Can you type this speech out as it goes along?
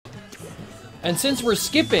And since we're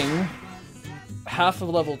skipping half of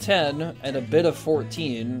level 10 and a bit of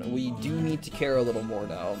 14, we do need to care a little more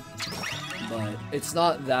now. But it's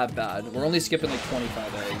not that bad. We're only skipping like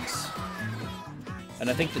 25 eggs. And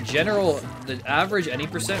I think the average any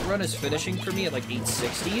percent run is finishing for me at like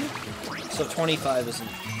 860. So 25 isn't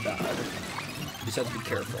bad. You just have to be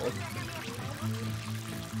careful.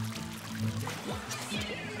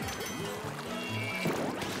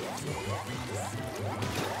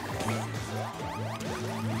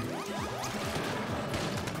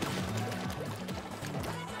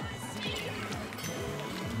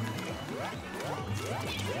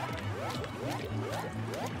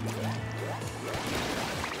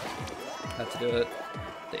 Have to do it.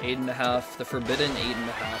 The 8.5, the forbidden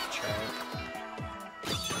 8.5 chart.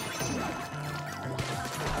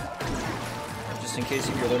 Just in case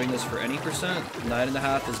if you're loading this for any percent,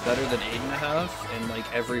 9.5 is better than 8.5 in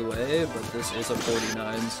like every way, but this is a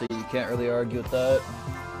 49, so you can't really argue with that.